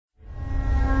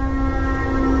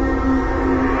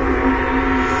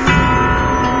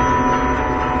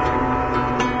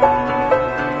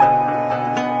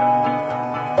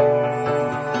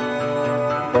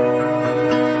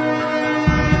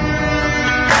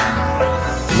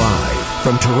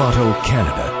From Toronto,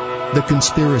 Canada, The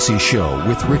Conspiracy Show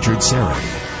with Richard Serra.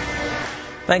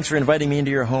 Thanks for inviting me into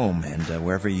your home, and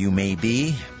wherever you may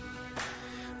be,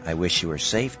 I wish you were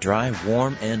safe, dry,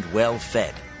 warm, and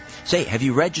well-fed. Say, have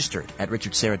you registered at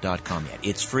richardserra.com yet?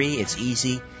 It's free, it's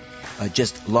easy.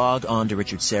 Just log on to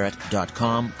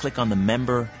richardserra.com, click on the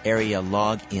member area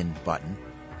login button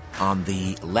on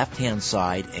the left-hand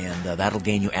side, and that'll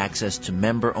gain you access to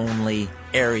member-only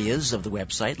areas of the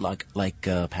website,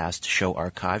 like past show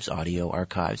archives, audio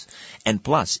archives. And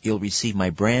plus, you'll receive my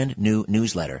brand new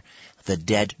newsletter, The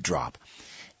Dead Drop.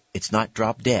 It's not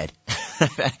drop dead.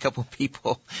 I've had a couple of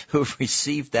people who've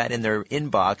received that in their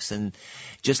inbox and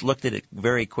just looked at it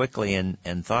very quickly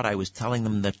and thought I was telling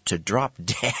them that to drop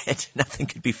dead. Nothing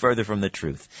could be further from the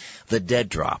truth. The Dead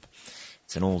Drop.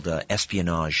 It's an old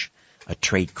espionage, a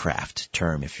tradecraft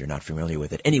term if you're not familiar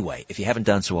with it. Anyway, if you haven't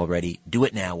done so already, do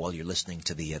it now while you're listening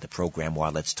to the program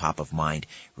while it's top of mind,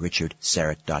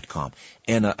 richardserra.com.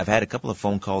 And I've had a couple of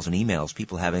phone calls and emails,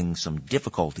 people having some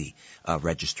difficulty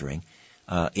registering.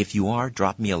 If you are,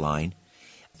 drop me a line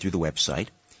through the website,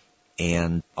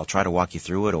 and I'll try to walk you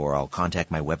through it, or I'll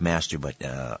contact my webmaster, but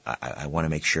I want to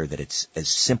make sure that it's as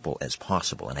simple as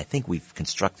possible, and I think we've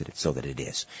constructed it so that it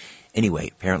is. Anyway,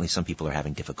 apparently some people are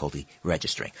having difficulty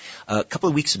registering. A couple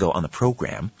of weeks ago on the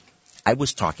program, I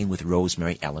was talking with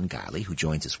Rosemary Ellen Guiley, who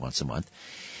joins us once a month,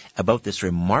 about this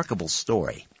remarkable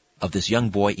story of this young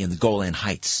boy in the Golan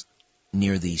Heights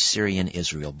near the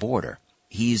Syrian-Israel border.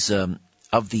 He's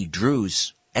of the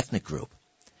Druze ethnic group,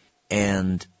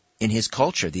 and in his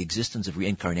culture, the existence of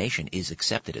reincarnation is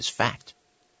accepted as fact.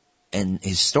 And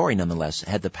his story, nonetheless,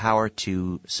 had the power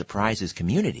to surprise his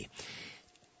community.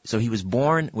 So he was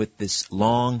born with this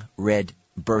long red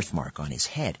birthmark on his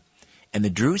head. And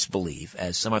the Druze believe,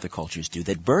 as some other cultures do,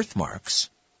 that birthmarks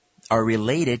are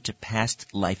related to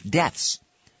past life deaths.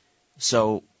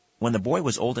 So when the boy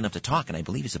was old enough to talk, and I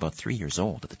believe he's about 3 years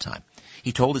old at the time,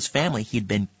 he told his family he'd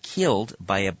been killed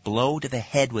by a blow to the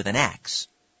head with an axe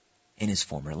in his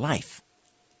former life.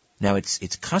 Now,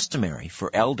 it's customary for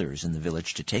elders in the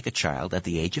village to take a child at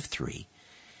the age of 3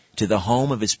 to the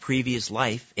home of his previous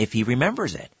life if he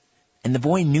remembers it. And the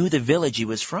boy knew the village he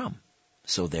was from.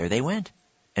 So there they went.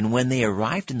 And when they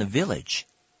arrived in the village,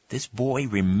 this boy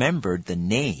remembered the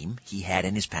name he had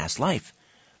in his past life.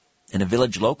 And a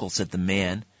village local said the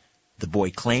man the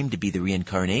boy claimed to be the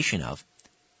reincarnation of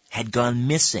had gone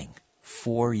missing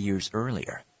 4 years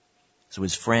earlier. So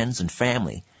his friends and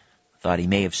family thought he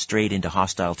may have strayed into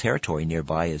hostile territory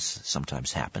nearby, as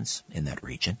sometimes happens in that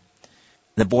region.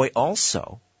 The boy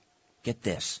also, get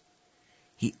this,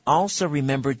 he also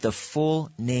remembered the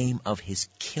full name of his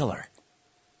killer.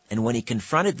 And when he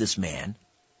confronted this man,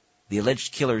 the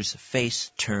alleged killer's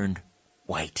face turned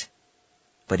white.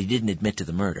 But he didn't admit to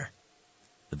the murder.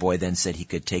 The boy then said he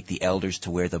could take the elders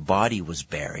to where the body was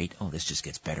buried. Oh, this just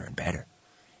gets better and better.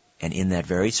 And in that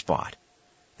very spot,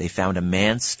 they found a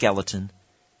man's skeleton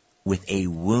with a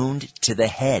wound to the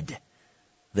head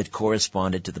that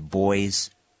corresponded to the boy's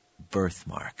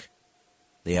birthmark.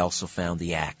 They also found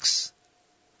the axe,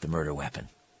 the murder weapon.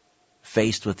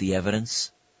 Faced with the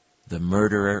evidence, the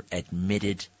murderer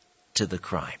admitted to the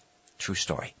crime. True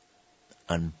story.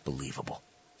 Unbelievable.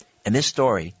 And this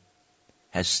story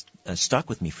has stuck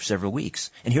with me for several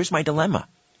weeks. And here's my dilemma.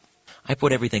 I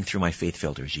put everything through my faith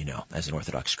filter, as you know, as an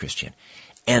Orthodox Christian.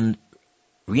 And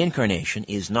reincarnation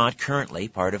is not currently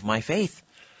part of my faith.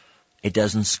 It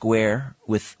doesn't square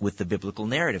with the biblical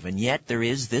narrative. And yet there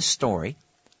is this story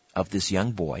of this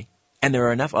young boy, and there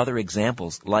are enough other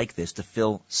examples like this to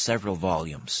fill several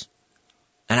volumes.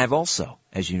 And I've also,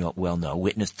 as you well know,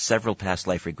 witnessed several past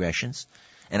life regressions,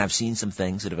 and I've seen some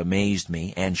things that have amazed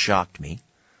me and shocked me.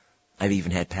 I've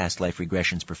even had past life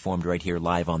regressions performed right here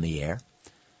live on the air,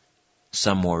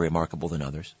 some more remarkable than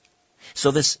others.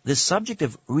 So this subject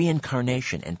of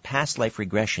reincarnation and past life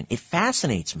regression, it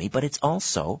fascinates me, but it's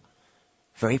also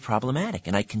very problematic,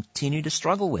 and I continue to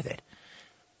struggle with it.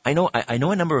 I know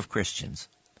a number of Christians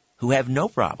who have no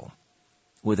problem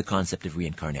with the concept of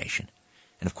reincarnation.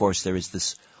 And of course, there is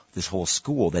this whole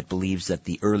school that believes that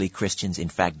the early Christians in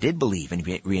fact did believe in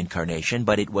reincarnation,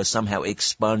 but it was somehow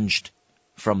expunged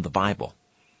from the Bible.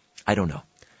 I don't know.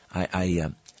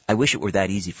 I wish it were that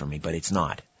easy for me, but it's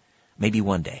not. Maybe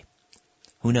one day.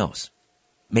 Who knows?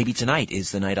 Maybe tonight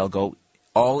is the night I'll go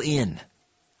all in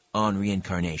on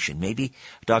reincarnation. Maybe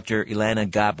Dr. Elena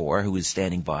Gabor, who is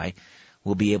standing by,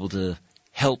 will be able to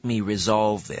help me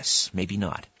resolve this. Maybe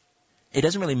not. It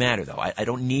doesn't really matter, though. I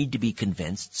don't need to be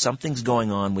convinced. Something's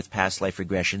going on with past life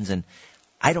regressions, and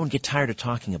I don't get tired of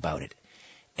talking about it.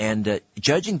 And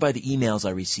judging by the emails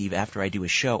I receive after I do a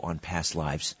show on past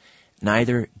lives,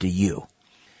 neither do you.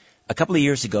 A couple of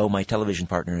years ago, my television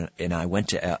partner and I went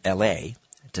to L.A.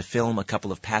 to film a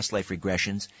couple of past life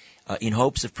regressions in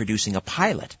hopes of producing a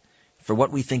pilot for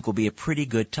what we think will be a pretty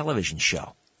good television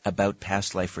show about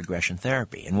past life regression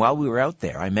therapy. And while we were out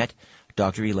there, I met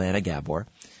Dr. Elena Gabor,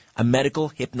 a medical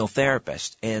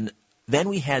hypnotherapist, and then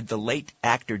we had the late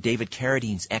actor David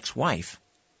Carradine's ex-wife,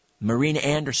 Marina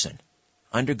Anderson,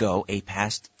 undergo a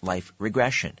past life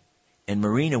regression. And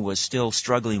Marina was still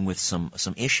struggling with some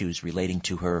issues relating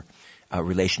to her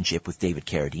relationship with David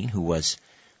Carradine, who was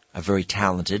a very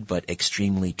talented but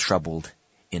extremely troubled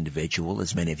individual,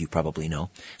 as many of you probably know.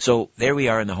 So there we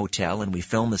are in the hotel, and we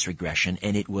filmed this regression,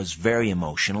 and it was very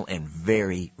emotional and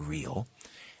very real.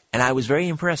 And I was very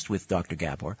impressed with Dr.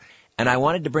 Gabor, and I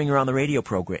wanted to bring her on the radio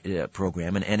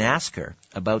program and ask her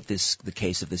about the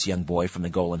case of this young boy from the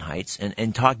Golan Heights,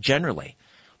 and talk generally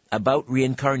about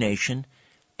reincarnation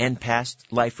and past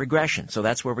life regression. So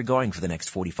that's where we're going for the next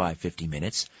 45, 50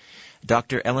 minutes.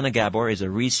 Dr. Elena Gabor is a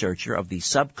researcher of the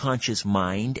subconscious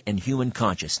mind and human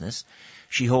consciousness.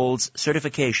 She holds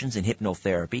certifications in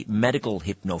hypnotherapy, medical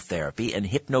hypnotherapy, and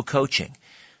hypno-coaching.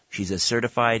 She's a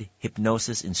certified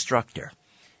hypnosis instructor.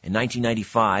 In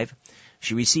 1995,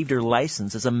 she received her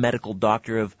license as a medical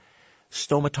doctor of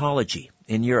stomatology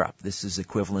in Europe. This is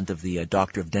equivalent of the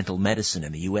doctor of dental medicine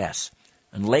in the U.S.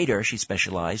 And later, she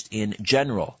specialized in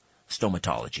general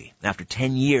stomatology. After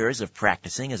 10 years of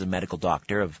practicing as a medical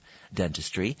doctor of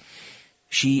dentistry,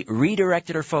 she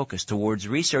redirected her focus towards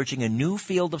researching a new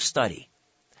field of study,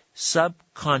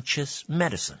 subconscious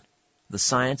medicine, the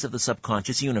science of the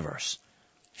subconscious universe.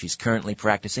 She's currently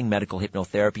practicing medical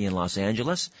hypnotherapy in Los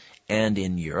Angeles and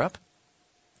in Europe,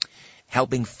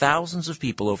 helping thousands of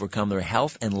people overcome their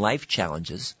health and life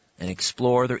challenges and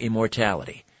explore their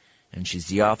immortality. And she's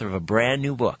the author of a brand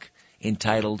new book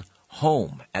entitled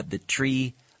Home at the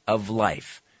Tree of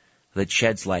Life that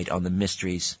sheds light on the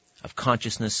mysteries of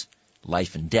consciousness,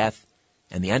 life and death,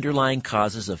 and the underlying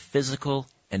causes of physical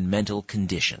and mental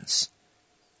conditions.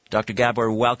 Dr. Gabor,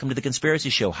 welcome to The Conspiracy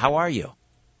Show. How are you?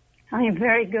 I'm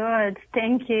very good.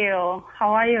 Thank you.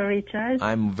 How are you, Richard?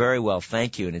 I'm very well,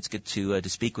 thank you, and it's good to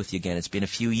speak with you again. It's been a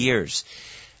few years.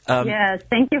 Yes,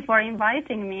 thank you for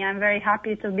inviting me. I'm very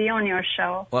happy to be on your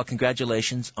show. Well,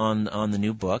 congratulations on the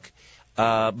new book.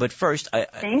 But first,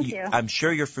 Thank you. I'm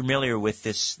sure you're familiar with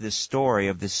this story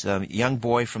of this young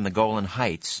boy from the Golan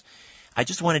Heights. I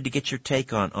just wanted to get your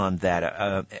take on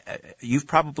that. You've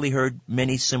probably heard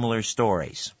many similar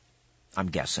stories, I'm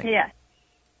guessing.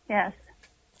 Yes.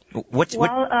 What?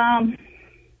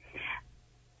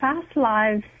 Past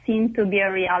lives seem to be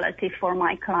a reality for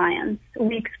my clients.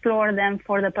 We explore them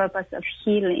for the purpose of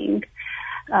healing.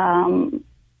 In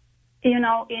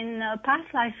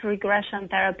past life regression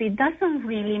therapy, it doesn't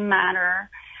really matter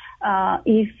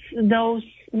if those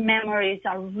memories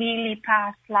are really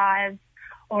past lives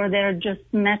or they're just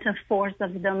metaphors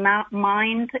of the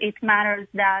mind. It matters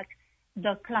that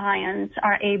the clients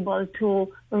are able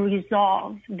to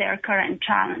resolve their current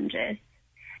challenges.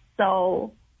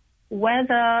 So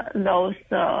whether those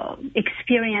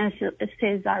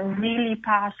experiences are really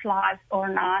past lives or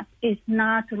not is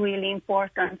not really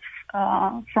important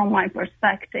from my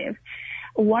perspective.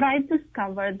 What I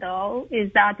discovered, though,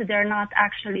 is that they're not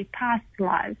actually past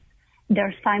lives.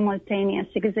 They're simultaneous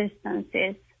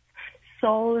existences.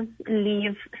 Souls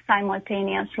live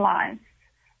simultaneous lives.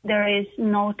 There is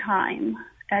no time,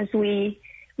 as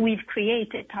we've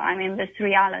created time in this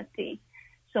reality.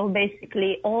 So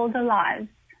basically, all the lives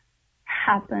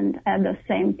happened at the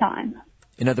same time.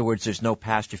 In other words, there's no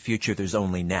past or future, there's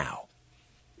only now.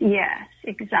 Yes,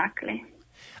 exactly.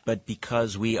 But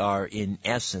because we are, in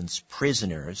essence,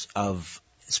 prisoners of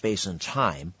space and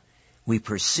time, we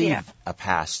perceive a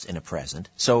past and a present.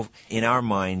 So in our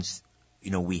minds,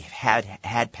 we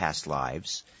had past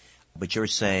lives, but you're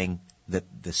saying that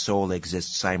the soul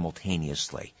exists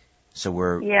simultaneously. So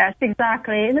we're... Yes,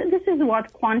 exactly. This is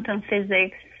what quantum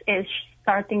physics is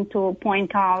starting to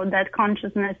point out, that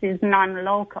consciousness is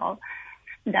non-local,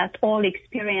 that all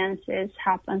experiences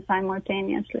happen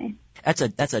simultaneously.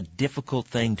 That's a difficult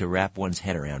thing to wrap one's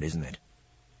head around, isn't it?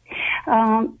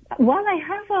 Well, I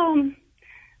have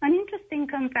an interesting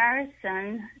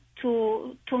comparison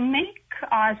to make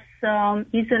us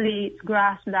easily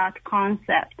grasp that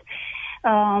concept.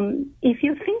 If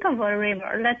you think of a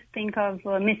river, let's think of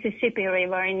Mississippi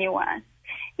River in U.S.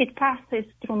 It passes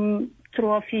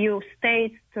through a few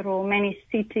states, through many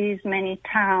cities, many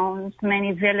towns,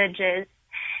 many villages,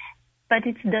 but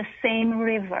it's the same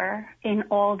river in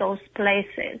all those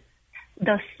places.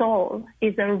 The soul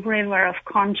is a river of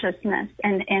consciousness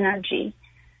and energy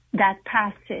that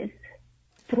passes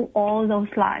through all those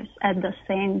lives at the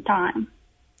same time.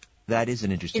 That is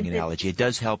an interesting analogy. It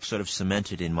does help sort of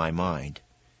cement it in my mind.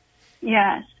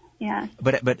 Yes, yes.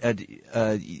 But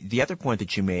the other point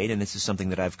that you made, and this is something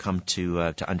that I've come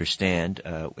to understand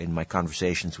in my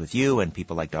conversations with you and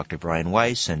people like Dr. Brian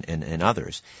Weiss and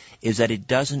others, is that it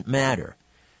doesn't matter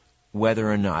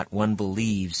whether or not one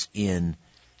believes in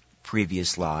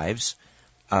previous lives,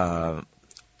 or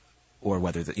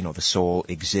whether the soul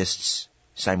exists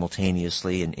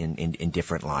simultaneously in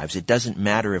different lives. It doesn't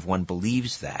matter if one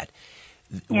believes that.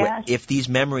 Yes. If these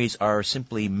memories are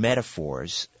simply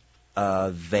metaphors,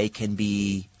 they can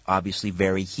be obviously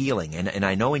very healing. And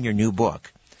I know in your new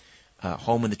book,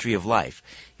 Home in the Tree of Life,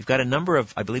 you've got a number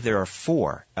of, I believe there are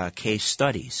 4 case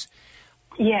studies.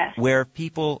 Yes. Where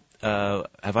people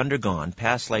have undergone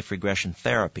past life regression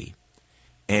therapy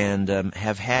and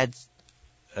have had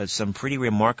some pretty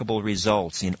remarkable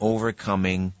results in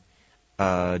overcoming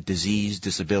disease,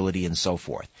 disability, and so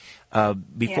forth.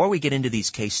 Before we get into these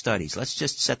case studies, let's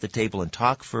just set the table and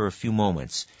talk for a few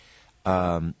moments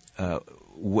how,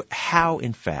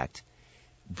 in fact,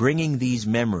 bringing these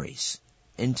memories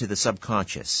into the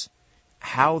subconscious,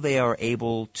 how they are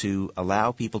able to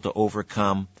allow people to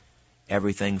overcome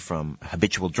everything from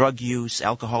habitual drug use,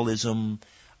 alcoholism,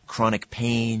 chronic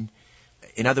pain.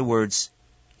 In other words,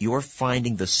 you're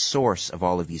finding the source of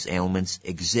all of these ailments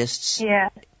exists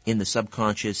in the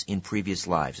subconscious in previous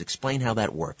lives. Explain how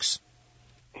that works.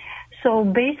 So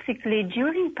basically,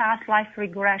 during past life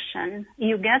regression,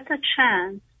 you get a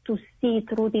chance to see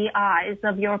through the eyes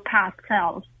of your past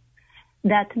selves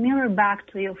that mirror back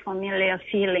to your familiar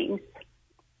feelings.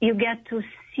 You get to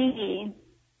see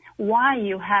why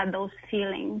you had those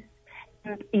feelings.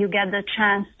 You get the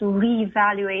chance to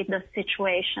reevaluate the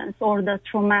situations or the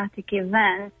traumatic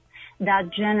events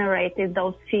that generated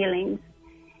those feelings.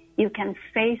 You can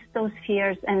face those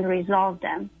fears and resolve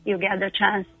them. You get the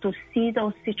chance to see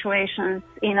those situations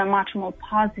in a much more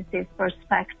positive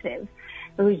perspective.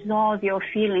 Resolve your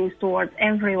feelings towards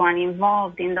everyone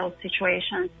involved in those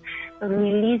situations.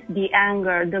 Release the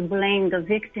anger, the blame, the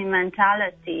victim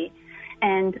mentality,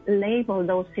 and label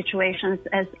those situations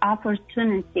as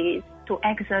opportunities to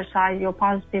exercise your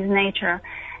positive nature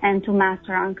and to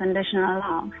master unconditional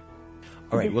love.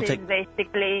 All right, this is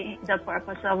basically the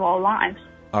purpose of all lives.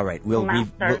 All right, we'll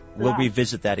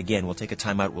revisit that again. We'll take a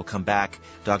time out. We'll come back.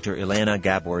 Dr. Elena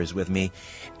Gabor is with me,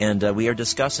 and we are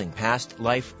discussing past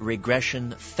life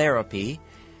regression therapy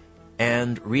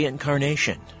and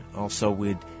reincarnation. Also,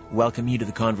 we'd welcome you to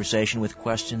the conversation with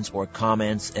questions or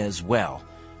comments as well.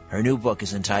 Her new book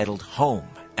is entitled Home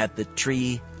at the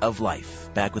Tree of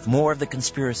Life. Back with more of The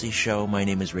Conspiracy Show. My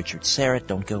name is Richard Serrett.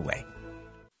 Don't go away.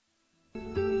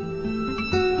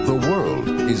 The world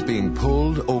is being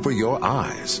pulled over your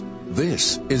eyes.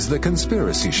 This is The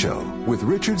Conspiracy Show with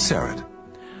Richard Serrett.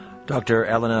 Dr.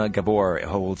 Elena Gabor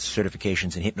holds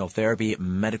certifications in hypnotherapy,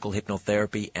 medical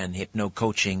hypnotherapy, and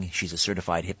hypno-coaching. She's a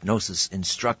certified hypnosis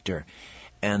instructor.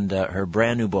 And her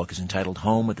brand new book is entitled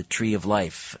Home at the Tree of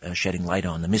Life, shedding light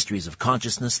on the mysteries of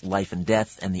consciousness, life and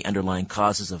death, and the underlying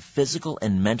causes of physical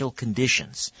and mental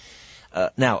conditions.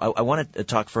 Now, I want to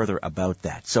talk further about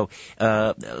that. So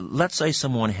let's say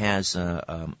someone has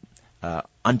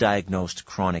undiagnosed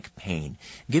chronic pain.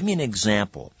 Give me an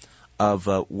example of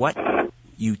what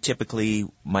you typically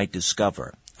might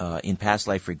discover in past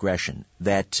life regression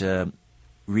that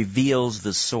reveals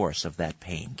the source of that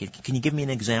pain. Can you give me an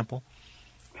example?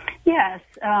 Yes.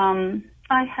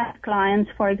 I had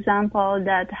clients, for example,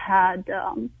 that had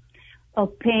a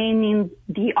pain in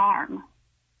the arm,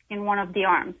 in one of the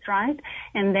arms, right?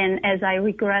 And then as I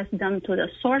regressed them to the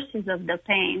sources of the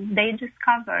pain, they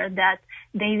discovered that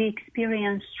they've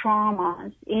experienced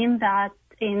traumas in that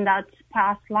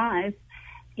past life,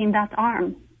 in that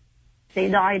arm. They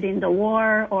died in the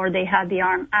war, or they had the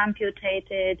arm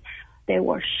amputated, they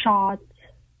were shot,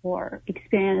 or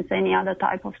experienced any other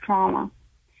type of trauma.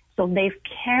 So they've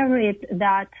carried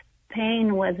that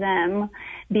pain with them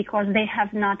because they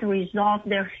have not resolved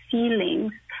their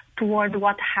feelings toward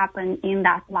what happened in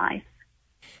that life.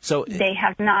 So they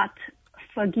have not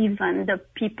forgiven the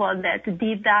people that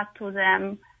did that to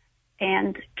them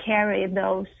and carry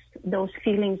those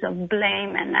feelings of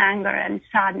blame and anger and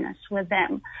sadness with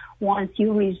them. Once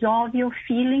you resolve your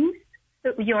feelings,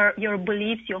 your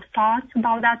beliefs, your thoughts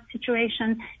about that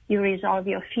situation, you resolve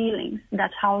your feelings.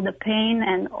 That's how the pain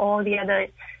and all the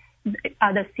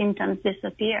other symptoms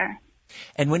disappear.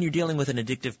 And when you're dealing with an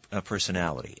addictive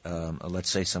personality,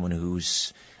 let's say someone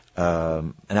who's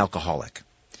an alcoholic,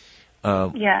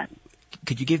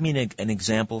 could you give me an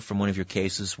example from one of your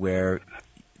cases where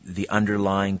the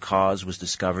underlying cause was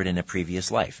discovered in a previous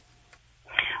life?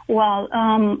 Well,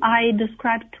 I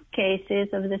described cases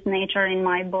of this nature in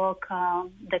my book,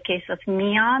 the case of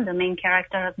Mia, the main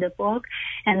character of the book,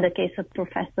 and the case of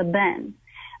Professor Ben.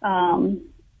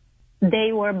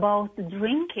 They were both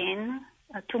drinking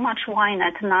too much wine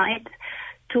at night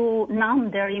to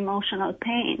numb their emotional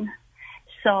pain.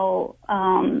 So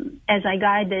as I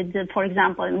guided, for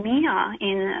example, Mia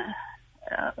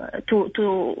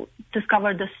to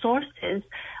discover the sources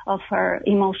of her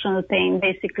emotional pain,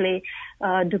 basically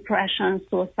depression,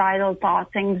 suicidal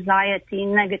thoughts, anxiety,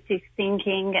 negative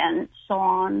thinking, and so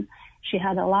on. She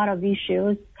had a lot of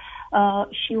issues.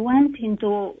 She went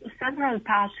into several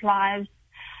past lives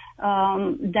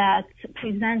that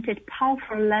presented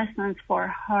powerful lessons for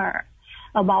her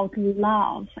about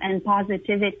love and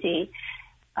positivity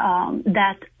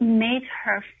that made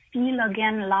her feel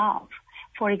again love.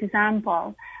 For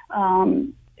example,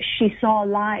 she saw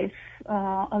life,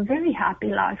 a very happy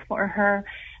life for her,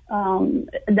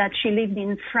 that she lived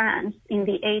in France in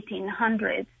the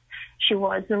 1800s. She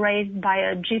was raised by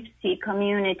a gypsy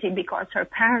community because her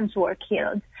parents were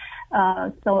killed.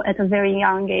 So at a very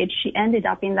young age, she ended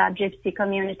up in that gypsy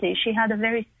community. She had a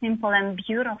very simple and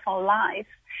beautiful life.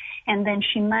 And then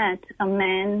she met a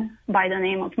man by the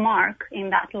name of Mark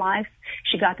in that life.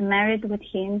 She got married with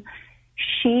him.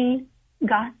 She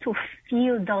got to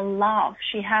feel the love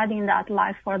she had in that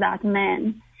life for that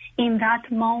man. In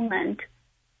that moment,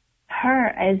 her,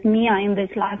 as Mia in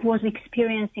this life, was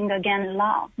experiencing again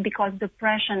love, because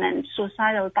depression and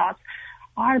suicidal thoughts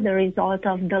are the result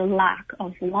of the lack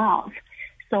of love.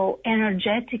 So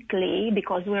energetically,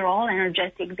 because we're all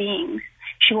energetic beings,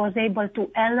 she was able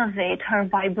to elevate her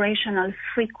vibrational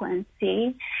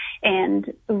frequency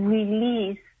and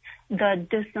release the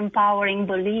disempowering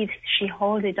beliefs she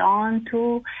held on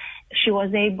to. She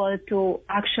was able to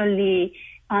actually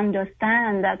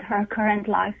understand that her current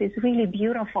life is really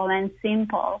beautiful and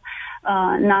simple,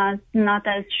 not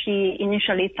as she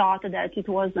initially thought that it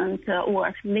wasn't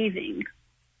worth living.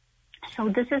 So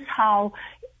this is how,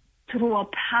 through a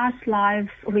past life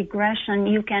regression,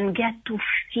 you can get to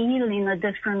feel in a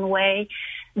different way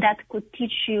that could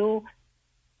teach you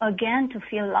again to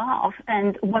feel love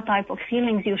and what type of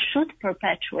feelings you should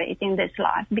perpetuate in this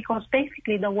life. Because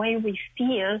basically the way we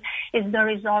feel is the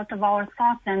result of our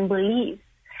thoughts and beliefs.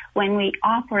 When we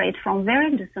operate from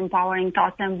very disempowering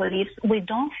thoughts and beliefs, we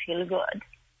don't feel good.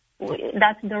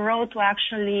 That's the road to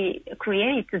actually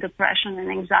create depression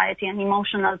and anxiety and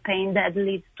emotional pain that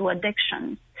leads to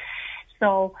addictions.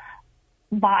 So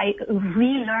by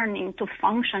relearning to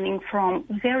functioning from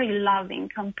very loving,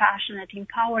 compassionate,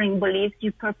 empowering beliefs,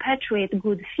 you perpetuate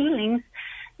good feelings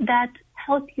that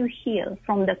help you heal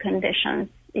from the conditions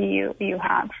you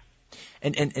have.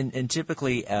 And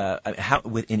typically,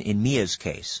 in Mia's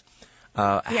case,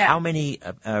 how many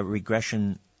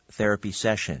regression therapy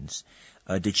sessions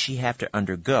did she have to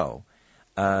undergo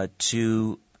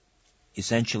to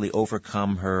essentially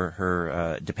overcome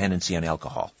her dependency on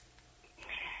alcohol?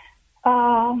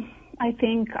 I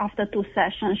think after 2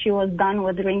 sessions, she was done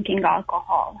with drinking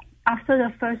alcohol. After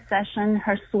the first session,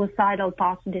 her suicidal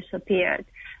thoughts disappeared.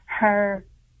 Her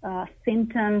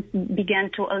symptoms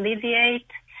began to alleviate,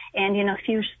 and in a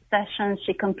few sessions,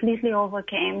 she completely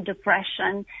overcame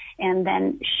depression, and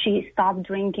then she stopped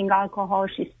drinking alcohol.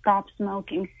 She stopped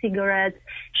smoking cigarettes.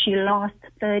 She lost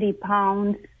 30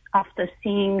 pounds after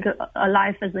seeing a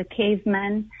life as a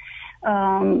caveman.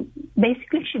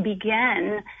 Basically, she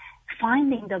began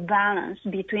finding the balance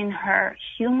between her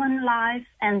human life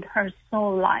and her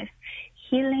soul life.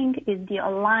 Healing is the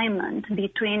alignment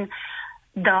between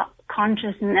the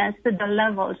consciousness, the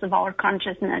levels of our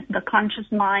consciousness, the conscious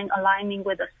mind aligning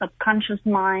with the subconscious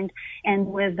mind and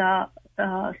with the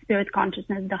spirit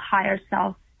consciousness, the higher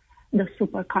self, the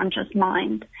superconscious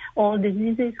mind. All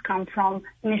diseases come from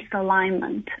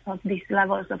misalignment of these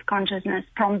levels of consciousness,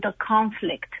 from the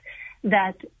conflict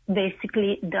that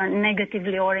basically the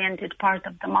negatively oriented part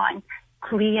of the mind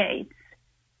creates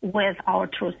with our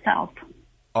true self.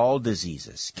 All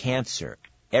diseases, cancer,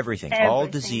 everything, all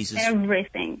diseases.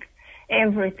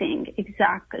 Everything,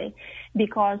 exactly.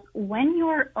 Because when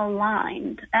you're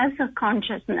aligned as a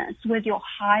consciousness with your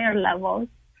higher levels,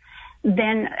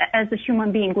 then as a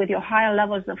human being with your higher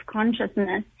levels of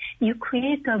consciousness, you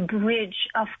create a bridge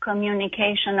of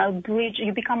communication,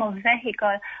 you become a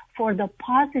vehicle for the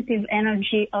positive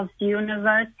energy of the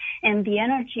universe and the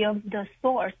energy of the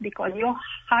source, because your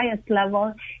highest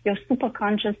level, your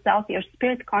superconscious self, your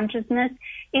spirit consciousness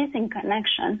is in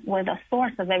connection with the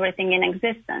source of everything in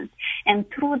existence. And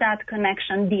through that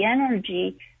connection, the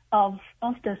energy of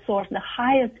the source, the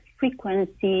highest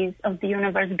frequencies of the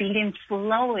universe begin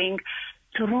flowing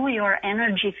through your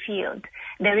energy field.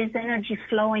 There is energy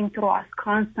flowing through us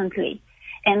constantly.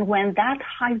 And when that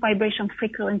high vibration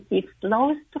frequency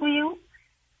flows through you,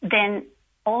 then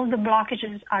all the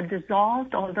blockages are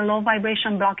dissolved, all the low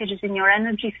vibration blockages in your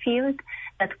energy field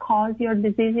that cause your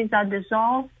diseases are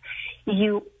dissolved.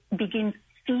 You begin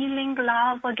feeling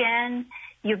love again.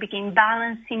 You begin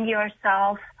balancing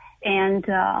yourself and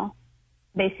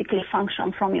basically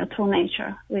function from your true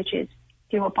nature, which is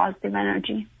pure positive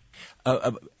energy.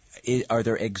 Are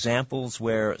there examples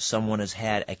where someone has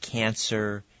had a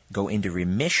cancer go into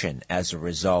remission as a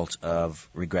result of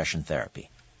regression therapy?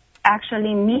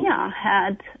 Actually, Mia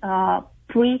had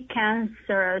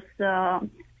pre-cancerous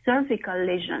cervical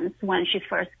lesions when she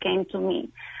first came to me.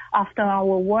 After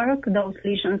our work, those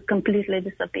lesions completely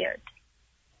disappeared.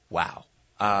 Wow.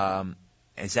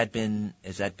 Has that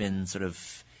been sort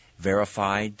of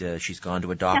verified? She's gone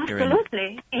to a doctor?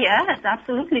 Absolutely. Yes,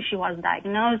 absolutely. She was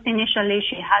diagnosed initially.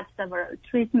 She had several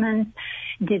treatments,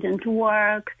 didn't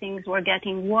work. Things were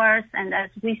getting worse. And as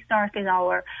we started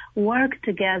our work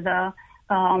together,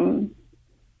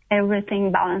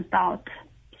 everything balanced out.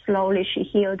 Slowly she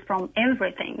healed from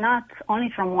everything, not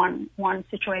only from one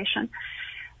situation,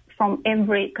 from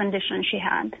every condition she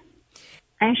had.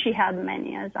 And she had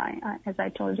many, as I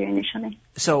told you initially.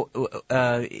 So,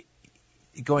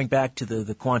 going back to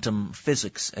the quantum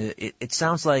physics, it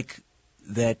sounds like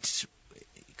that,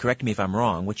 correct me if I'm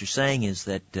wrong, what you're saying is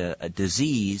that a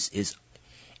disease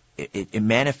it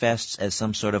manifests as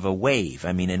some sort of a wave.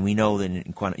 I mean, and we know that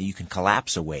in quantum, you can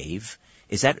collapse a wave.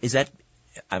 Is that,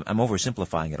 I'm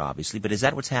oversimplifying it obviously, but is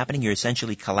that what's happening? You're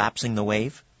essentially collapsing the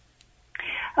wave?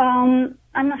 I'm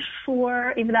not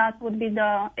sure if that would be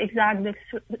the exact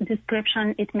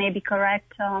description. It may be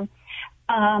correct. I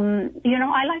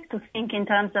like to think in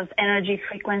terms of energy,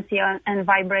 frequency, and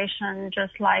vibration,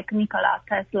 just like Nikola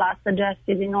Tesla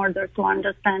suggested in order to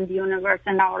understand the universe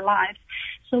and our lives.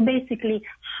 So basically,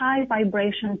 high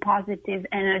vibration, positive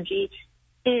energy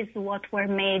is what we're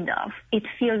made of. It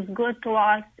feels good to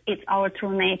us. It's our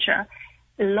true nature.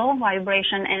 Low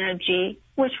vibration energy,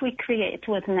 which we create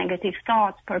with negative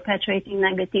thoughts, perpetuating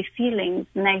negative feelings,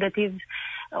 negative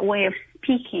way of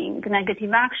speaking,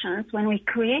 negative actions, when we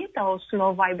create those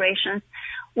low vibrations,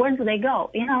 where do they go?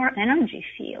 In our energy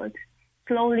field.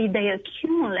 Slowly they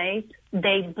accumulate,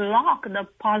 they block the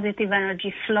positive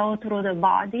energy flow through the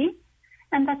body,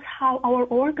 and that's how our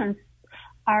organs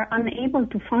are unable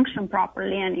to function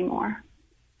properly anymore.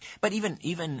 But even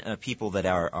people that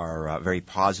are very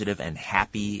positive and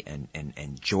happy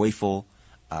and joyful,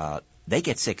 they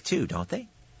get sick too, don't they?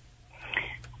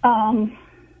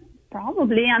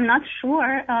 Probably. I'm not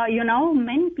sure.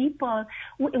 Many people,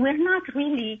 we're not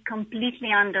really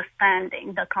completely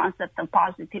understanding the concept of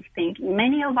positive thinking.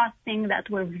 Many of us think that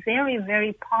we're very,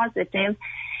 very positive,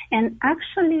 and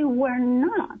actually we're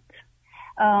not.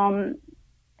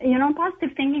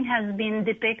 Positive thinking has been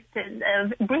depicted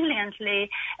brilliantly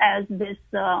as this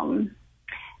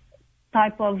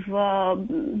type of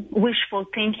wishful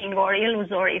thinking or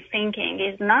illusory thinking.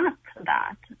 Is not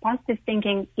that. Positive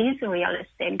thinking is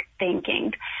realistic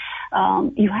thinking.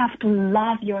 You have to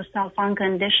love yourself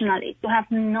unconditionally, to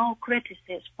have no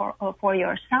criticism for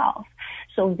yourself.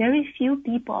 So very few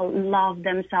people love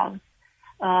themselves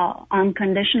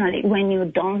unconditionally. When you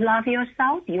don't love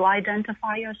yourself, you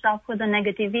identify yourself with a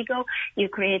negative ego, you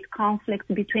create conflicts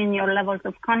between your levels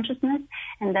of consciousness,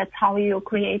 and that's how you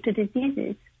create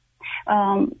diseases.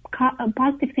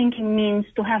 Positive thinking means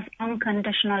to have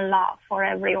unconditional love for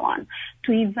everyone,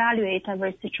 to evaluate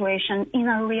every situation in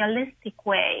a realistic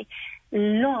way,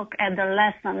 look at the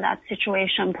lesson that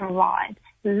situation provides,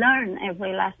 learn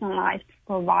every lesson life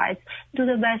provides, do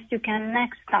the best you can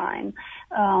next time,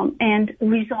 and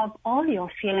resolve all your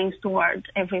feelings towards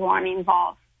everyone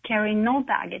involved. Carry no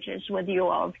baggages with you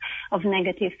of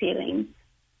negative feelings.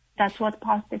 That's what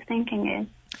positive thinking is.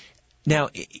 Now,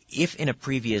 if in a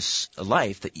previous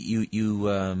life that if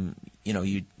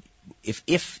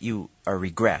you are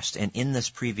regressed, and in this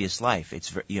previous life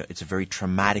it's a very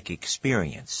traumatic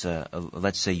experience.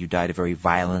 Let's say you died a very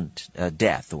violent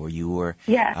death, or you were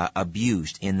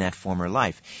abused in that former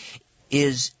life.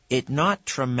 Is it not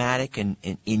traumatic and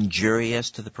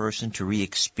injurious to the person to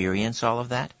re-experience all of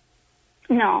that?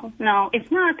 No,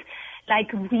 it's not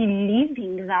like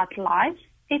reliving that life.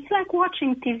 It's like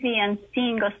watching TV and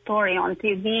seeing a story on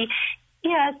TV.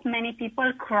 Yes, many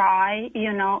people cry,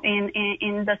 in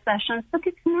the sessions, but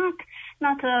it's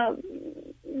not a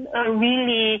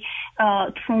really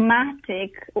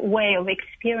traumatic way of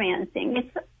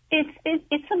experiencing.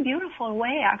 It's a beautiful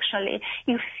way, actually.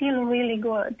 You feel really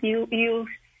good. You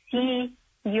see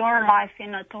your life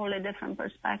in a totally different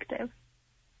perspective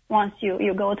once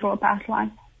you go through a past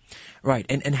life. Right.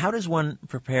 And how does one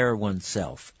prepare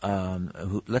oneself?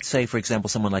 Let's say, for example,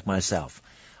 someone like myself,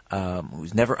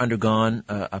 who's never undergone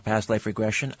a past life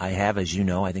regression. I have, as you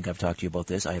know, I think I've talked to you about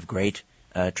this. I have great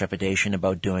trepidation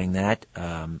about doing that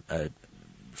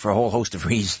for a whole host of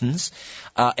reasons.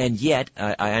 And yet,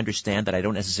 I understand that I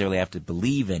don't necessarily have to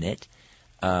believe in it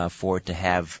for it to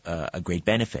have a great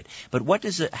benefit. But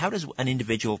how does an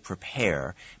individual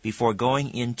prepare before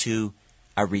going into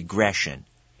a regression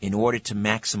in order to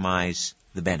maximize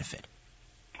the benefit?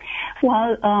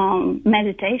 Well,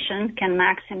 meditation can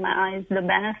maximize the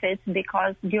benefits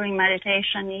because during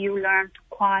meditation you learn to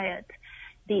quiet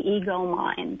the ego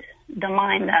mind, the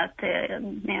mind that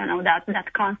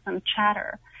that constant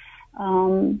chatter.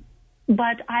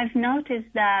 But I've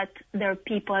noticed that there are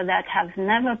people that have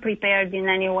never prepared in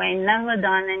any way, never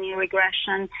done any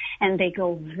regression, and they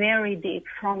go very deep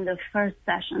from the first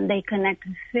session. They connect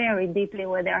very deeply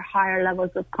with their higher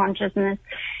levels of consciousness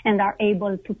and are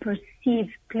able to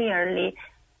perceive clearly,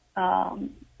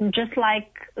 just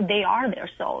like they are their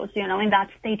souls. In that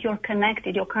state you're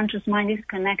connected. Your conscious mind is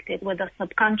connected with the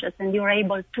subconscious, and you're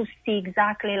able to see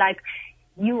exactly like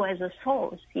you as a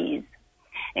soul sees.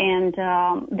 And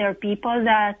there are people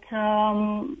that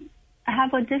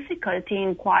have a difficulty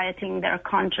in quieting their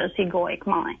conscious egoic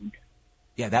mind.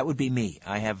 Yeah, that would be me.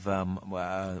 I have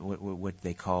what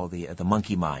they call the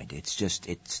monkey mind.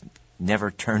 It's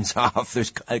never turns off.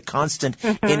 There's a constant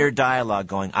inner dialogue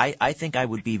going. I think I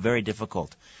would be very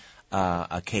difficult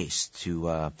a case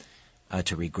to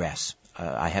regress.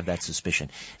 I have that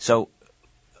suspicion. So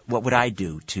what would I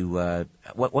do to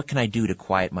what can I do to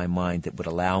quiet my mind that would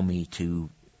allow me to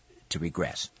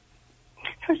regress?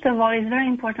 First of all, it's very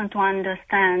important to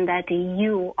understand that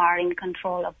you are in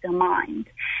control of the mind.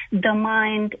 The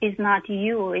mind is not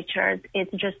you, Richard.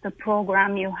 It's just a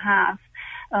program you have.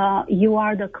 You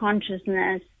are the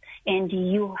consciousness, and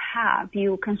you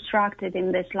constructed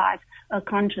in this life a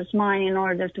conscious mind in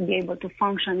order to be able to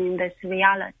function in this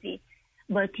reality.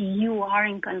 But you are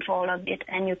in control of it,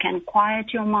 and you can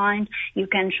quiet your mind. You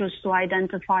can choose to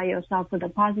identify yourself with the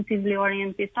positively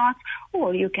oriented thoughts,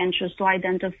 or you can choose to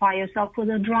identify yourself with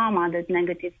the drama that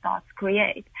negative thoughts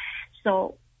create.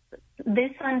 So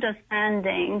this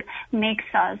understanding makes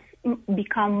us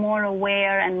become more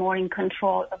aware and more in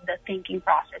control of the thinking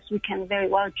process. We can very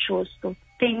well choose to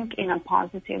think in a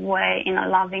positive way, in a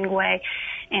loving way,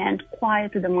 and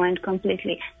quiet the mind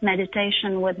completely.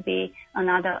 Meditation would be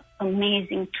another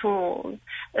amazing tool.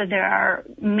 There are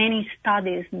many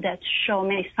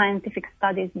scientific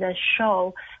studies that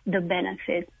show the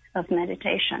benefits of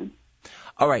meditation.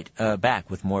 All right,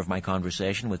 back with more of my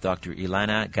conversation with Dr.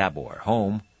 Elena Gabor,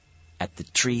 home at the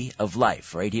Tree of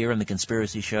Life, right here on The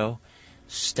Conspiracy Show.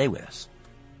 Stay with us.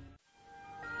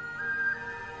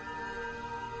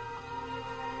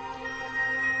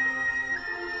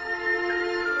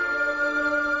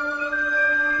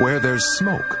 Where there's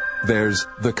smoke, there's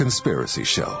The Conspiracy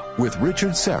Show with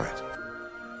Richard Serrett.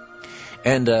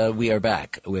 And we are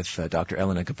back with Dr.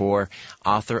 Elena Gabor,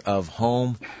 author of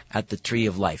Home at the Tree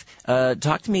of Life.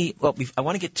 Talk to me, I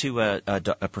want to get to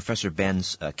Professor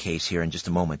Ben's case here in just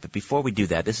a moment, but before we do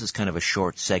that, this is kind of a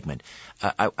short segment.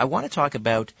 I want to talk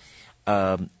about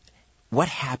what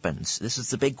happens, this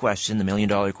is the big question, the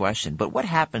million-dollar question, but what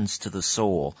happens to the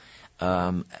soul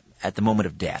at the moment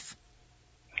of death?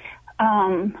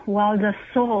 Well, the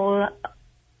soul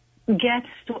gets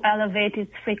to elevate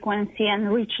its frequency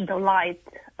and reach the light.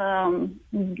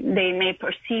 They may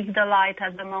perceive the light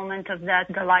at the moment of death,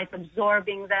 the light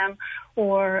absorbing them,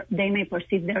 or they may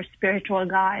perceive their spiritual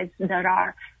guides that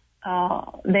are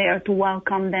there to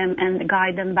welcome them and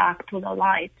guide them back to the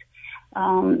light.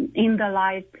 In the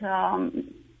light,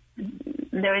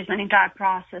 there is an entire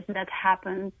process that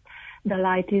happens. The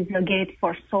light is a gate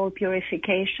for soul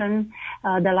purification.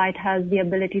 The light has the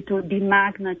ability to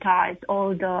demagnetize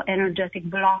all the energetic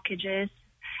blockages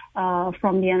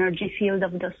from the energy field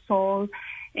of the soul.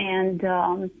 And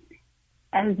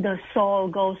as the soul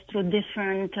goes through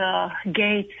different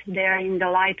gates there in the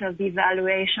light of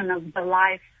evaluation of the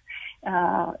life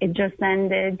it just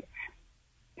ended,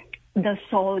 the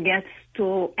soul gets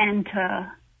to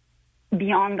enter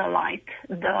beyond the light,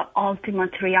 the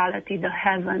ultimate reality, the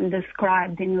heaven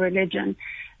described in religion,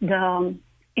 the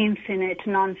infinite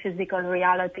non-physical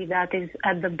reality that is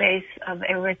at the base of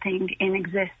everything in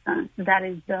existence. That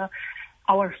is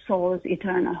our soul's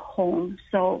eternal home.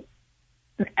 So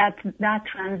at that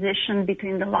transition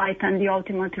between the light and the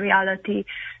ultimate reality,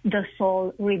 the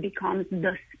soul re-becomes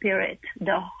the spirit,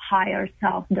 the higher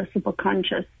self, the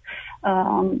superconscious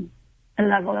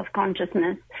level of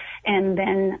consciousness, and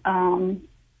then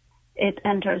it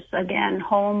enters again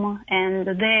home, and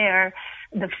there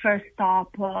the first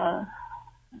stop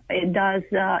is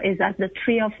at the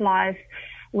Tree of Life,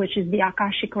 which is the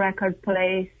Akashic record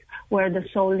place where the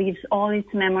soul leaves all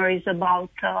its memories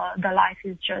about the life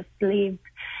it just lived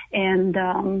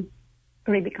and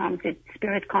re-becomes its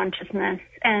spirit consciousness.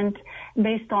 And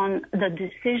based on the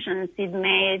decisions it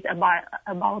made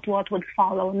about what would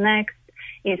follow next,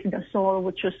 if the soul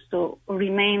would choose to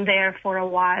remain there for a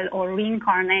while or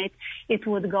reincarnate, it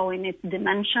would go in its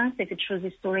dimensions if it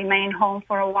chooses to remain home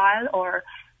for a while or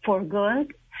for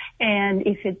good. And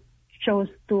if it chose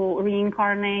to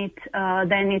reincarnate,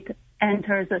 then it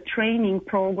enters a training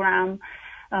program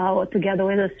together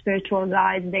with the spiritual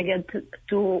guides. They get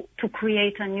to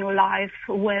create a new life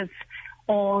with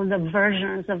all the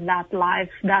versions of that life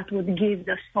that would give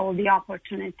the soul the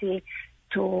opportunity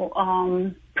to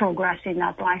progress in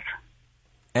that life.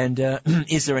 And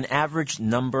is there an average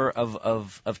number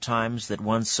of times that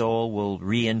one soul will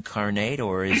reincarnate,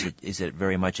 or is it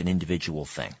very much an individual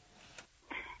thing?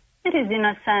 It is, in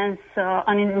a sense,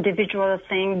 an individual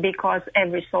thing because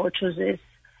every soul chooses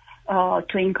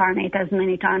to incarnate as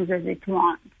many times as it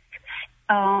wants.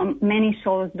 Many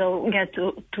souls, though, get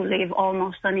to live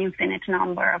almost an infinite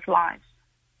number of lives.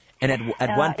 And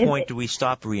at one point do we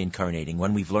stop reincarnating?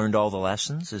 When we've learned all the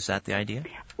lessons? Is that the idea?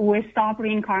 We stop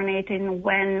reincarnating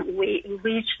when we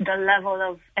reach the level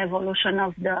of evolution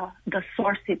of the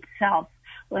source itself.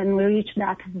 When we reach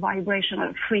that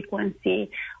vibrational frequency,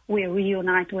 we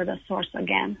reunite with the source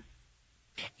again.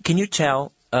 Can you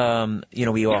tell,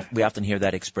 we often hear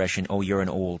that expression, oh, you're an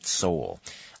old soul.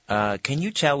 Can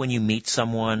you tell when you meet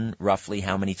someone roughly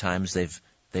how many times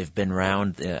they've been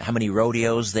around, how many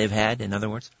rodeos they've had, in other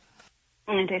words?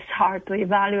 It is hard to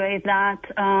evaluate that.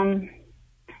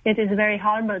 It is very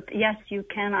hard, but yes, you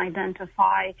can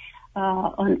identify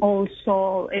an old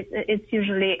soul. It's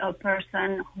usually a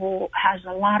person who has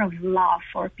a lot of love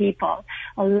for people,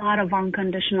 a lot of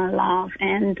unconditional love,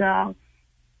 and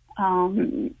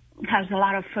has a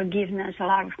lot of forgiveness, a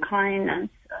lot of kindness,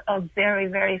 a very,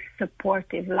 very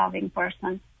supportive, loving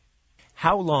person.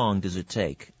 How long does it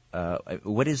take?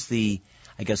 What is the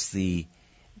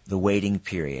waiting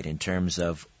period in terms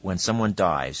of when someone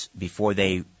dies before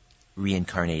they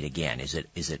reincarnate again? Is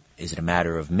it a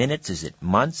matter of minutes? Is it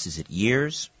months? Is it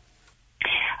years?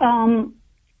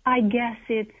 I guess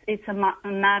it's a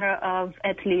matter of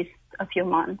at least a few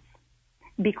months,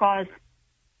 because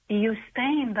you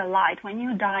stay in the light. When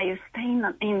you die, you stay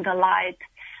in the light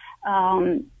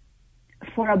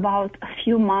for about a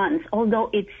few months, although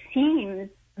it seems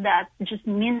that just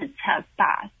minutes have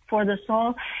passed. For the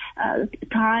soul,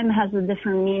 time has a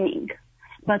different meaning.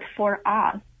 But for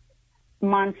us,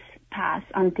 months pass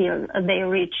until they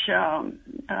reach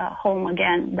home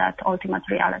again, that ultimate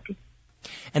reality.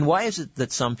 And why is it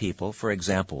that some people, for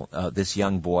example, this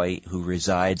young boy who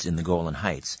resides in the Golan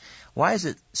Heights, why is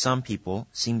it some people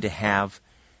seem to have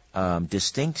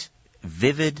distinct,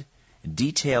 vivid,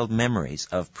 detailed memories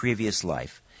of previous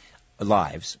lives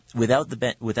without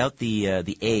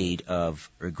the aid of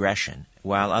regression,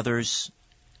 while others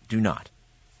do not?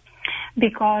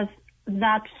 Because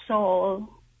that soul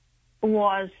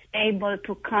was able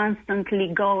to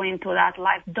constantly go into that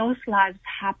life. Those lives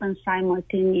happen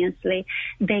simultaneously.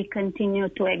 They continue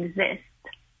to exist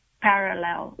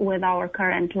parallel with our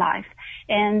current life.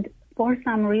 And for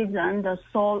some reason, the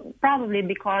soul, probably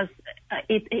because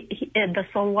the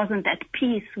soul wasn't at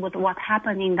peace with what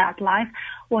happened in that life,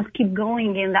 was keep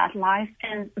going in that life,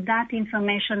 and that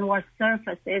information was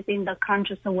surfaces in the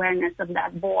conscious awareness of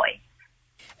that boy.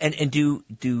 And do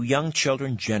young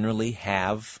children generally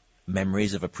have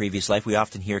memories of a previous life? We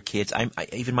often hear kids,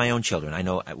 even my own children, I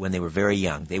know when they were very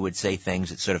young, they would say things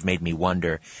that sort of made me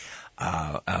wonder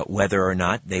whether or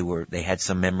not they had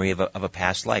some memory of a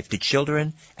past life. Do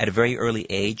children at a very early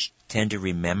age tend to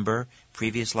remember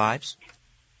previous lives?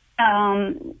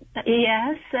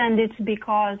 Yes, and it's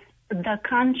because the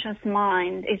conscious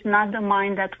mind is not the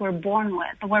mind that we're born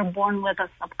with. We're born with a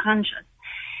subconscious.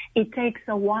 It takes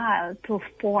a while to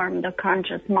form the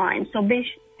conscious mind. So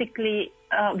basically,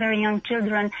 very young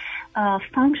children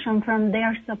function from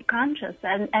their subconscious,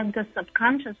 and at the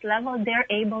subconscious level, they're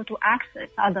able to access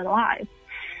other lives.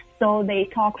 So they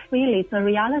talk freely. It's a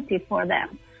reality for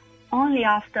them. Only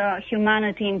after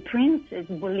humanity imprints its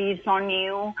beliefs on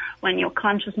you, when your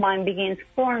conscious mind begins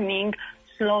forming,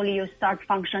 slowly you start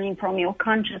functioning from your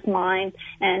conscious mind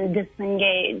and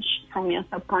disengage from your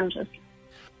subconscious.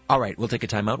 All right, we'll take a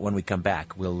time out. When we come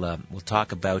back, we'll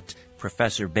talk about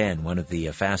Professor Ben, one of the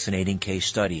fascinating case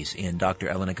studies in Dr.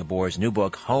 Elena Gabor's new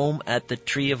book, Home at the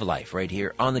Tree of Life, right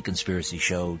here on The Conspiracy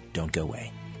Show. Don't go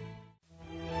away.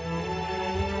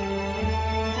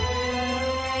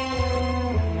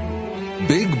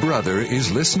 Big Brother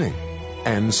is listening,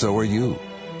 and so are you,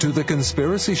 to The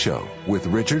Conspiracy Show with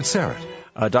Richard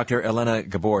Serrett. Dr. Elena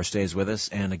Gabor stays with us,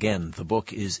 and again, the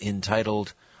book is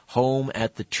entitled Home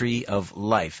at the Tree of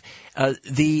Life.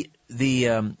 The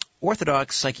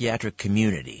Orthodox psychiatric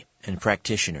community and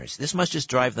practitioners, this must just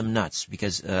drive them nuts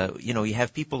because, you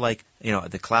have people like,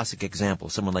 the classic example,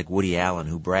 someone like Woody Allen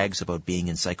who brags about being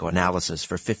in psychoanalysis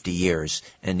for 50 years,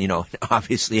 and,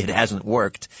 obviously it hasn't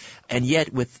worked. And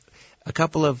yet with a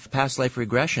couple of past life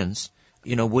regressions,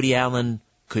 Woody Allen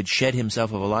could shed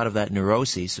himself of a lot of that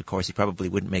neuroses. Of course, he probably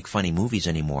wouldn't make funny movies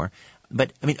anymore.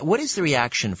 But, what is the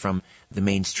reaction from the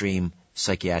mainstream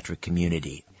psychiatric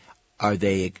community? Are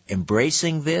they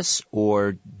embracing this,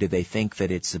 or do they think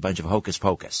that it's a bunch of hocus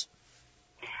pocus?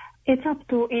 It's up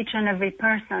to each and every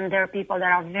person. There are people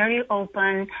that are very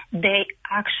open. They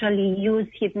actually use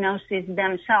hypnosis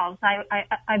themselves.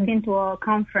 I've been to a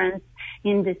conference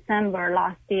in December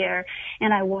last year,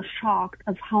 and I was shocked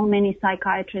of how many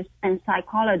psychiatrists and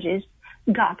psychologists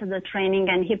got the training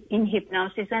in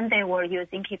hypnosis, and they were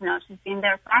using hypnosis in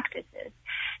their practices.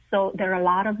 So there are a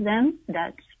lot of them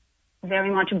that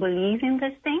very much believe in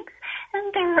these things,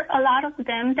 and there are a lot of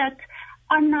them that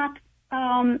are not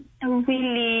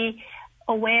really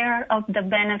aware of the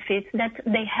benefits, that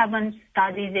they haven't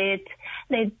studied it.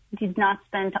 They did not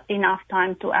spend enough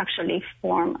time to actually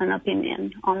form an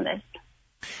opinion on this.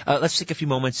 Let's take a few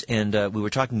moments, and we were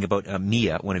talking about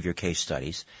Mia, one of your case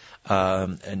studies.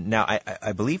 And now,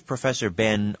 I believe Professor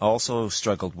Ben also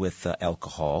struggled with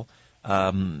alcohol.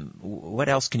 What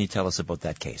else can you tell us about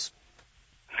that case?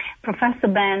 Professor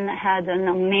Ben had an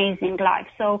amazing life.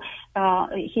 So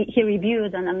he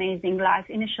reviewed an amazing life.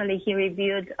 Initially, he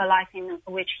reviewed a life in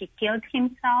which he killed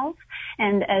himself,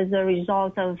 and as a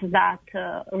result of that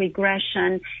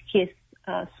regression, his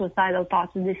suicidal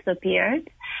thoughts disappeared.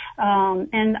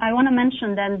 And I want to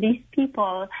mention that these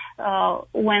people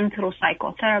went through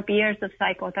psychotherapy, years of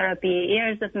psychotherapy,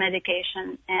 years of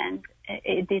medication, and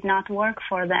it did not work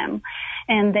for them.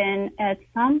 And then at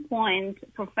some point,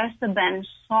 Professor Ben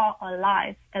saw a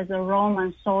life as a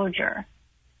Roman soldier.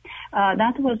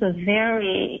 That was a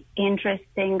very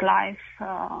interesting life.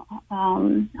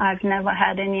 I've never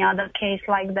had any other case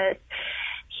like this.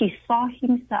 He saw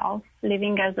himself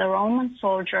living as a Roman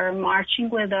soldier, marching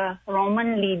with the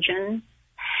Roman legions,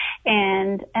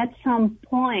 and at some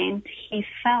point he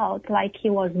felt like he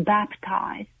was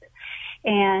baptized.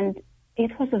 And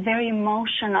it was a very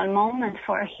emotional moment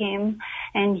for him,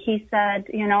 and he said,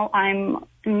 I'm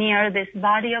near this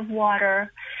body of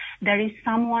water. There is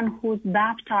someone who's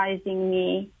baptizing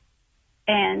me.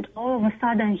 And all of a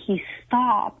sudden he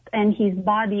stopped and his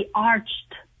body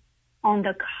arched on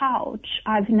the couch.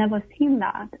 I've never seen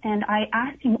that. And I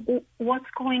asked him, what's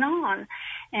going on?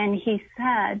 And he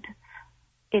said,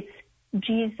 it's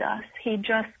Jesus. He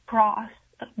just crossed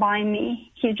by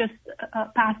me. He just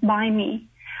passed by me.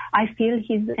 I feel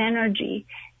his energy.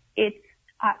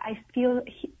 I feel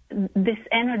this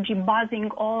energy buzzing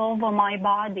all over my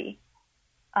body.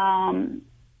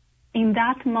 In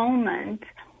that moment,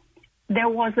 there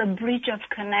was a bridge of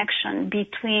connection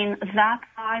between that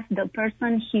life, the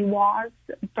person he was,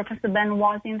 Professor Ben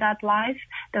was in that life,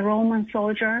 the Roman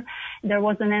soldier. There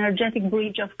was an energetic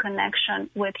bridge of connection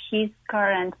with his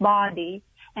current body,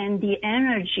 and the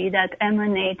energy that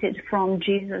emanated from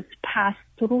Jesus passed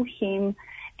through him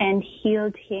and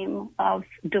healed him of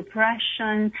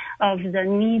depression, of the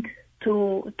need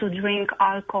to drink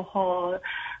alcohol,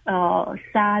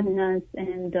 sadness,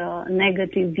 and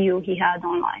negative view he had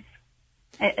on life.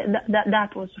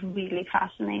 That was really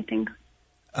fascinating.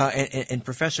 And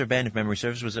Professor Ben, if memory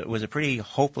serves, was a pretty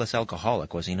hopeless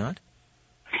alcoholic, was he not?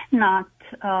 Not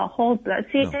hopeless.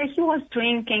 He was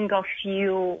drinking a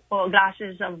few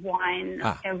glasses of wine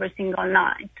every single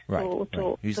night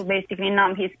to basically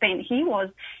numb his pain.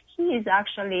 He is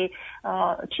actually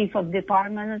chief of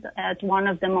department at one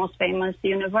of the most famous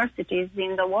universities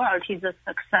in the world. He's a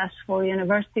successful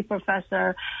university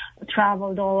professor,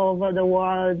 traveled all over the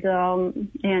world.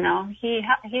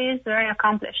 He is very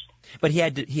accomplished. But he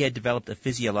had developed a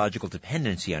physiological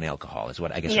dependency on alcohol, is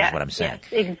what is what I'm saying.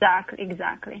 Yes,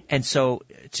 exactly. And so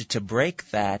to break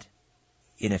that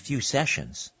in a few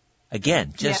sessions,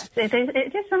 again, just yes,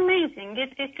 it is amazing.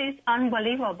 It is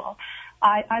unbelievable.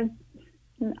 I'm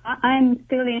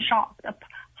still in shock of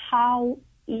how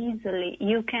easily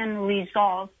you can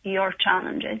resolve your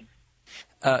challenges.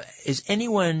 Is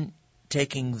anyone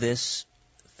taking this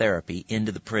therapy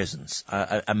into the prisons?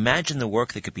 Imagine the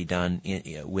work that could be done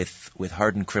with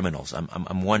hardened criminals.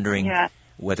 I'm wondering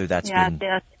whether that's been...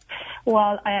 Yes.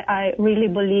 Well, I really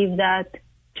believe that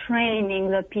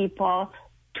training the people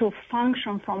to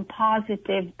function from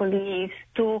positive beliefs,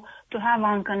 to have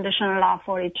unconditional love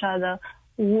for each other,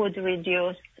 would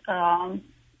reduce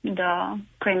the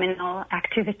criminal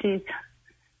activities.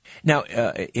 Now,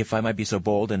 if I might be so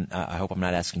bold, and I hope I'm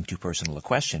not asking too personal a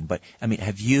question, but I mean,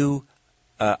 have you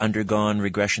undergone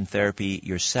regression therapy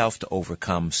yourself to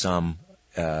overcome some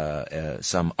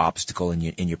obstacle in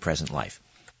your present life?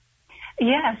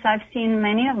 Yes, I've seen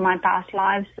many of my past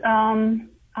lives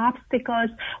obstacles.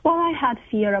 Well, I had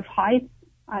fear of heights.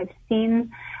 I've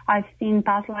seen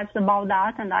past lives about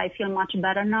that, and I feel much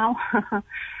better now.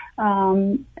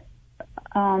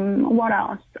 What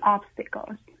else?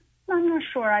 Obstacles. I'm not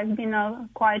sure. I've been a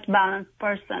quite balanced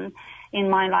person in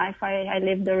my life. I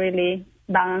lived a really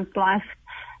balanced life.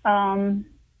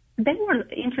 They were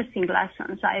interesting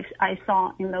lessons I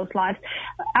saw in those lives.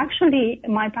 Actually,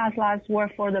 my past lives were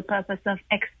for the purpose of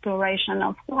exploration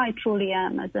of who I truly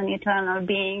am as an eternal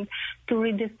being, to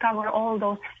rediscover all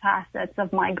those facets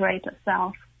of my greater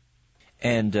self.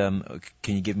 And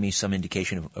can you give me some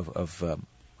indication of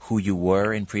who you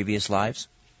were in previous lives?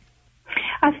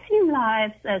 I've seen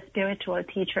lives as spiritual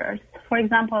teachers. For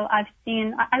example, I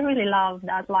really love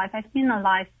that life. I've seen a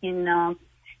life in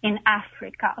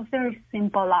Africa, a very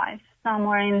simple life,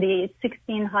 somewhere in the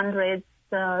 1600s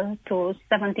to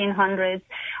 1700s.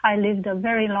 I lived a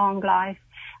very long life.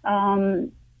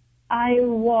 I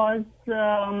was,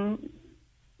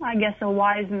 I guess, a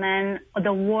wise man.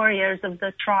 The warriors of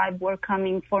the tribe were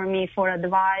coming for me for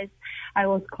advice. I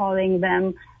was calling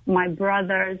them my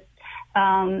brothers.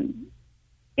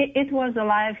 It was a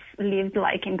life lived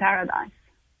like in paradise,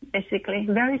 basically.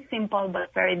 Very simple,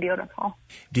 but very beautiful.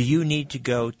 Do you need to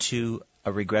go to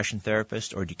a regression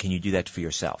therapist, or can you do that for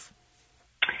yourself?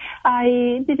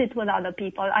 I did it with other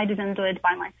people. I didn't do it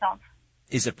by myself.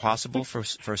 Is it possible for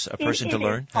a person to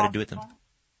learn how to do it themselves?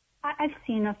 I've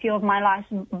seen a few of my lives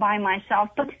by myself,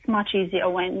 but it's much easier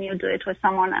when you do it with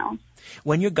someone else.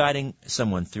 When you're guiding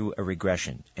someone through a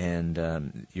regression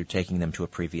and you're taking them to a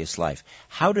previous life,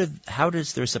 how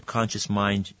does their subconscious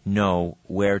mind know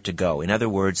where to go? In other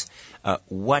words,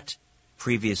 what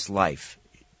previous life?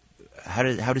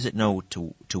 How does it know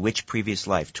to which previous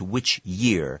life, to which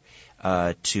year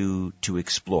to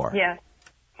explore? Yes,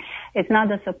 it's not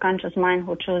the subconscious mind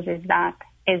who chooses that.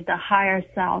 Is the higher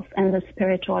self and the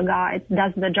spiritual guides.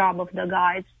 That's the job of the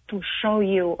guides, to show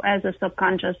you as a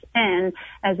subconscious and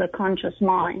as a conscious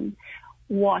mind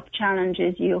what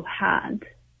challenges you had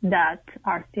that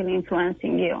are still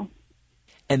influencing you.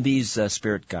 And these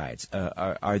spirit guides,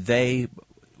 are they,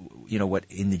 what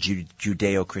in the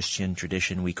Judeo-Christian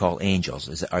tradition we call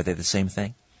angels? Are they the same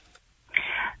thing?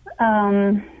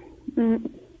 In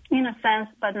a sense,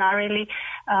 but not really.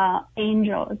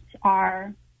 Angels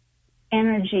are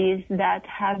energies that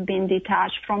have been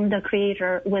detached from the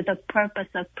Creator with the purpose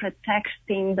of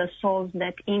protecting the souls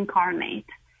that incarnate.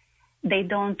 They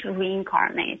don't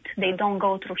reincarnate. They don't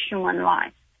go through human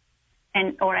life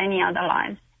or any other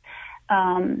lives.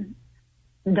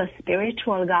 The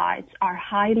spiritual guides are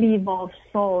highly evolved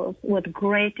souls with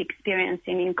great experience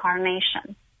in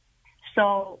incarnation.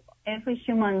 So every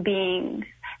human being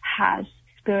has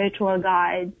spiritual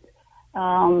guides,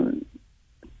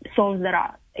 souls that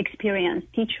are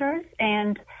experienced teachers,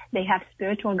 and they have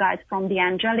spiritual guides from the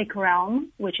angelic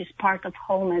realm, which is part of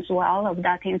home as well, of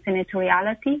that infinite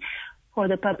reality, for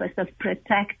the purpose of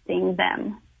protecting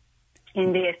them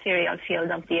in the ethereal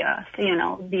field of the earth.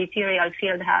 The ethereal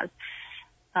field has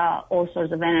all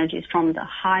sorts of energies, from the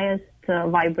highest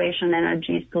vibration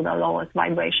energies to the lowest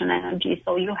vibration energies.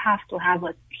 So you have to have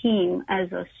a team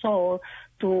as a soul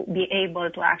to be able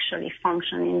to actually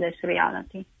function in this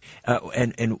reality.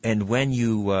 And when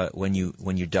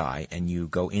you die and you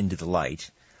go into the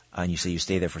light, and you say you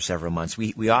stay there for several months,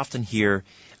 we often hear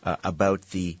about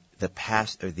the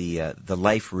past, or the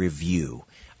life review.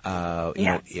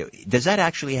 Does that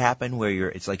actually happen, where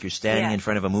it's like you're standing in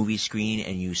front of a movie screen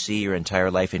and you see your entire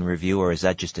life in review, or is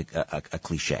that just a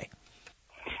cliche?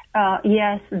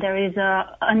 Yes, there is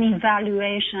an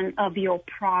evaluation of your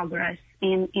progress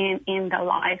in the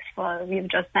life you've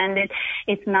just ended.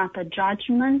 It's not a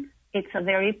judgment. It's a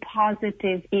very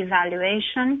positive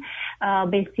evaluation.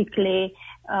 Basically,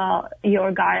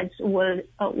 your guides will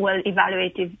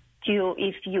evaluate you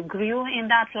if you grew in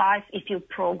that life, if you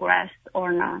progressed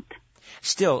or not.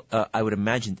 Still, I would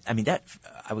imagine.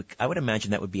 I would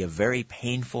imagine that would be a very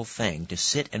painful thing to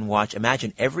sit and watch.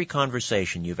 Imagine every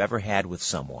conversation you've ever had with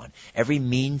someone, every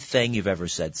mean thing you've ever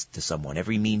said to someone,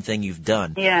 every mean thing you've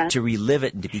done. To relive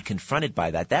it and to be confronted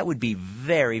by that. That would be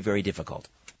very, very difficult.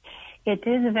 It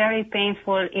is very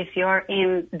painful if you're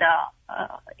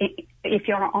if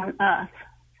you're on Earth.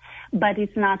 but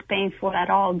it's not painful at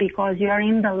all because you're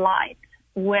in the light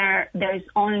where there's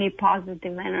only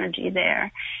positive energy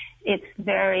there. It's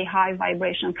very high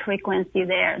vibration frequency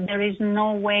there. There is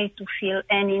no way to feel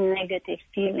any negative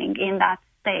feeling in that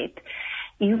state.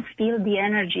 You feel the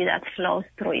energy that flows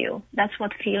through you. That's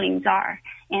what feelings are.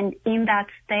 And in that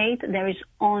state, there is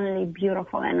only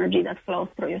beautiful energy that flows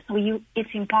through you. So it's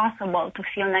impossible to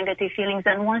feel negative feelings.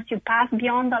 And once you pass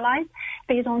beyond the light,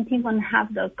 they don't even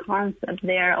have the concept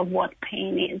there of what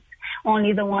pain is.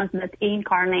 Only the ones that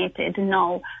incarnated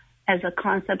know as a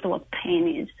concept what pain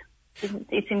is.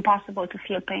 It's impossible to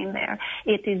feel pain there.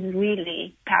 It is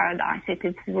really paradise. It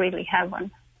is really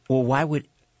heaven. Well,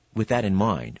 with that in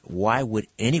mind, why would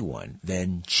anyone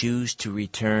then choose to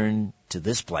return to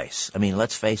this place? I mean,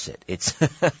 let's face it,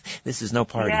 this is no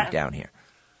party down here.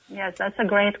 Yes, that's a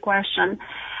great question.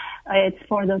 It's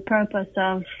for the purpose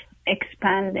of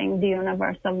expanding the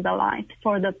universe of the light,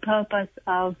 for the purpose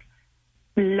of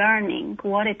learning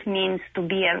what it means to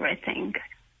be everything,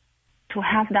 to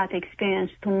have that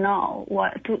experience, to know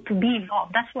to be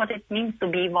evolved. That's what it means to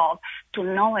be evolved, to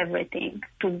know everything,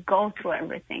 to go through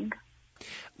everything.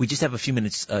 We just have a few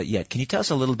minutes yet. Can you tell us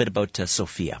a little bit about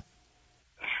Sophia?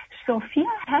 Sophia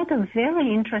had a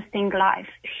very interesting life.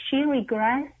 She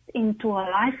regressed into a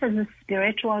life as a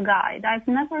spiritual guide. I've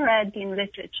never read in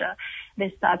literature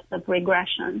these types of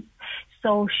regressions.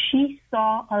 So she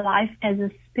saw a life as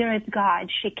a spirit guide.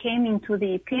 She came into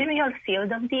the ethereal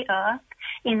field of the earth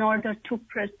in order to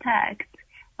protect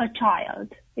a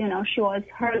child. You know, she was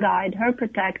her guide, her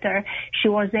protector. She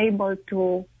was able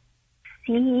to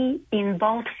see in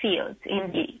both fields,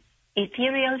 in the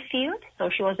ethereal field, so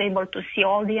she was able to see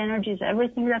all the energies,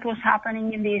 everything that was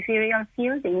happening in the ethereal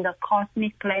field, in the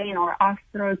cosmic plane or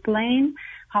astral plane,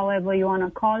 however you want to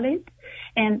call it,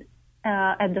 and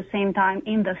at the same time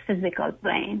in the physical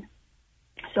plane.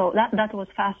 So that was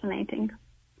fascinating.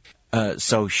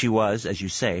 So she was, as you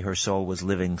say, her soul was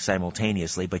living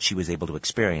simultaneously, but she was able to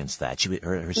experience that.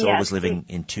 Her soul was living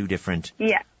in two different...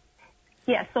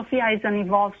 Yes, Sophia is an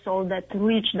evolved soul that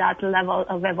reached that level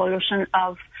of evolution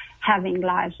of having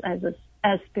lives as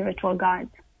spiritual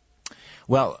guides.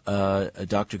 Well,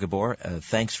 Dr. Gabor,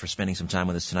 thanks for spending some time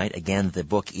with us tonight. Again, the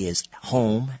book is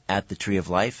Home at the Tree of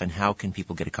Life, and how can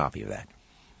people get a copy of that?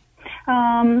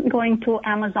 Going to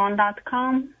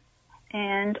Amazon.com.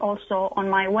 And also on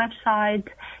my website,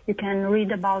 you can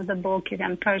read about the book. You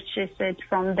can purchase it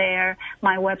from there.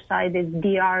 My website is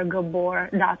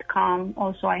drgabor.com.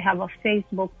 Also, I have a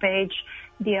Facebook page,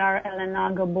 Dr.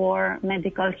 Elena Gabor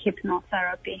Medical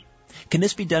Hypnotherapy. Can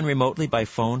this be done remotely by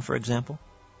phone, for example?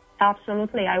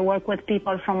 Absolutely. I work with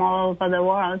people from all over the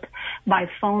world by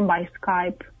phone, by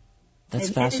Skype. That's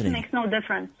fascinating. It makes no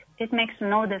difference. It makes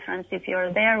no difference if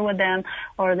you're there with them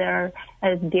or they're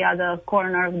at the other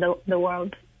corner of the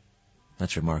world.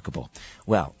 That's remarkable.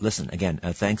 Well, listen, again,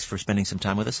 thanks for spending some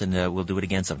time with us, and we'll do it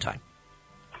again sometime.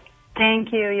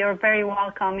 Thank you. You're very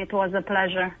welcome. It was a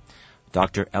pleasure.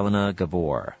 Dr. Elena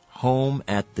Gabor, Home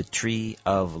at the Tree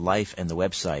of Life, and the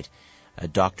website,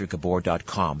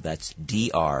 drgabor.com. That's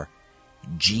drgabor.com.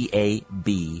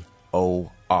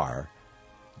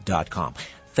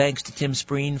 Thanks to Tim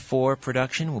Spreen for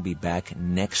production. We'll be back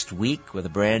next week with a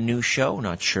brand new show.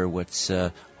 Not sure what's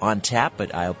on tap,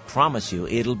 but I'll promise you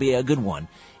it'll be a good one.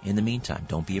 In the meantime,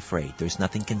 don't be afraid. There's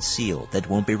nothing concealed that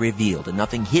won't be revealed, and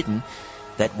nothing hidden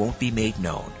that won't be made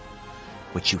known.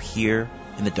 What you hear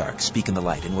in the dark, speak in the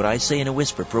light, and what I say in a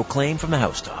whisper, proclaim from the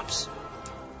housetops.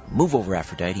 Move over,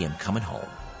 Aphrodite, I'm coming home.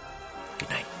 Good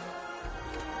night.